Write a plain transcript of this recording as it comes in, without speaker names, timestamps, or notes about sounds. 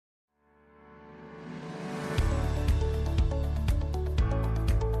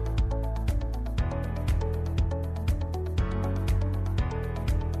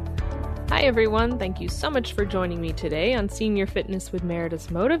Hi everyone, thank you so much for joining me today on Senior Fitness with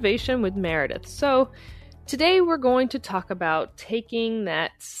Meredith's Motivation with Meredith. So today we're going to talk about taking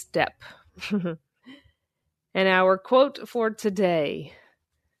that step. And our quote for today: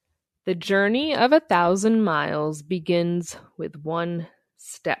 "The journey of 1,000 miles begins with one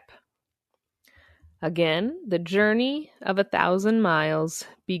step." Again, the journey of 1,000 miles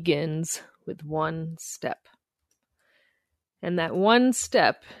begins with one step. And that one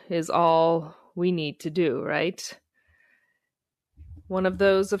step is all we need to do, right? One of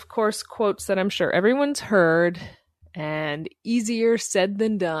those, of course, quotes that I'm sure everyone's heard, and easier said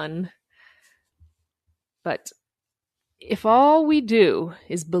than done. But if all we do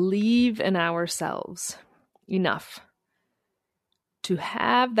is believe in ourselves enough to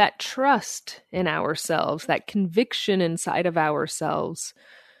have that trust in ourselves, that conviction inside of ourselves,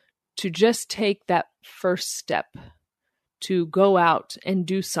 to just take that first step, to go out and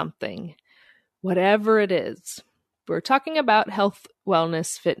do something, whatever it is. We're talking about health,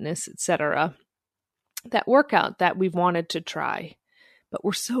 wellness, fitness, etc. That workout that we've wanted to try, but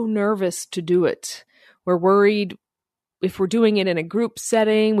we're so nervous to do it. We're worried if we're doing it in a group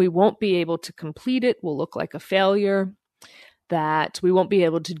setting, we won't be able to complete it. We'll look like a failure, that we won't be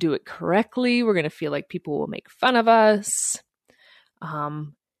able to do it correctly. We're going to feel like people will make fun of us.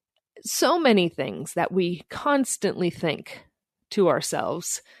 So many things that we constantly think to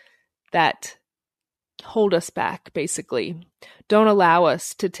ourselves that hold us back, basically. Don't allow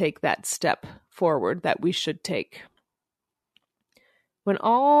us to take that step forward that we should take. When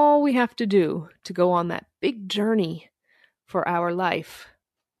all we have to do to go on that big journey for our life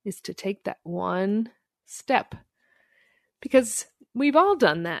is to take that one step. Because we've all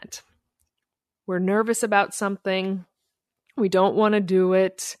done that. We're nervous about something. We don't want to do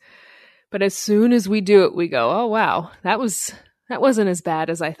it. But as soon as we do it, we go, oh, wow, that wasn't as bad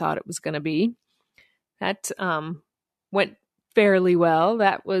as I thought it was going to be. That went fairly well.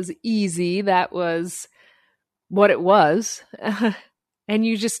 That was easy. That was what it was. And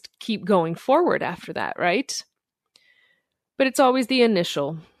you just keep going forward after that, right? But it's always the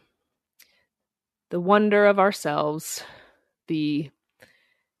initial, the wonder of ourselves, the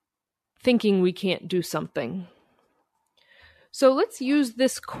thinking we can't do something. So let's use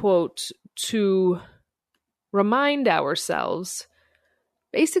this quote to remind ourselves,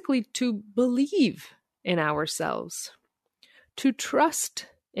 basically to believe in ourselves, to trust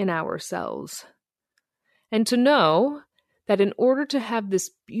in ourselves, and to know that in order to have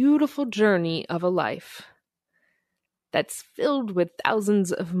this beautiful journey of a life that's filled with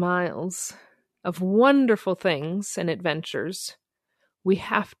thousands of miles of wonderful things and adventures, we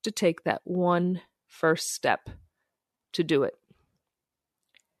have to take that one first step to do it.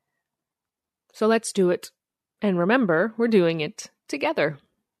 So let's do it. And remember, we're doing it together.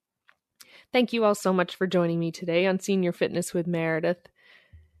 Thank you all so much for joining me today on Senior Fitness with Meredith.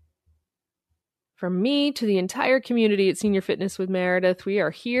 From me to the entire community at Senior Fitness with Meredith, we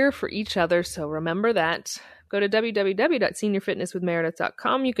are here for each other, so remember that. Go to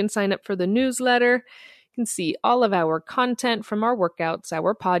www.seniorfitnesswithmeredith.com. You can sign up for the newsletter. You can see all of our content from our workouts,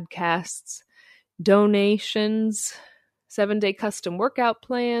 our podcasts, donations, 7-day custom workout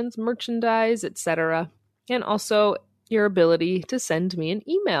plans, merchandise, etc. And also your ability to send me an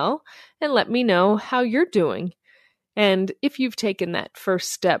email and let me know how you're doing. And if you've taken that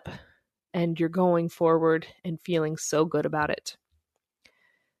first step and you're going forward and feeling so good about it.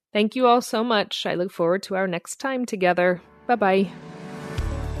 Thank you all so much. I look forward to our next time together. Bye-bye.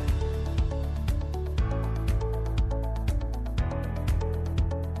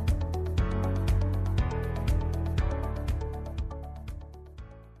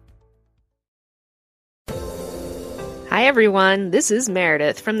 Hi everyone, this is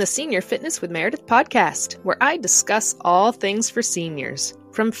Meredith from the Senior Fitness with Meredith podcast, where I discuss all things for seniors,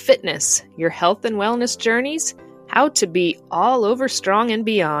 from fitness, your health and wellness journeys, how to be all over strong and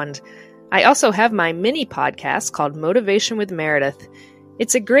beyond. I also have my mini podcast called Motivation with Meredith.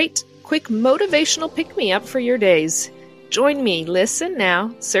 It's a great, quick motivational pick-me-up for your days. Join me, listen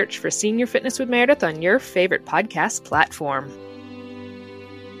now, search for Senior Fitness with Meredith on your favorite podcast platform.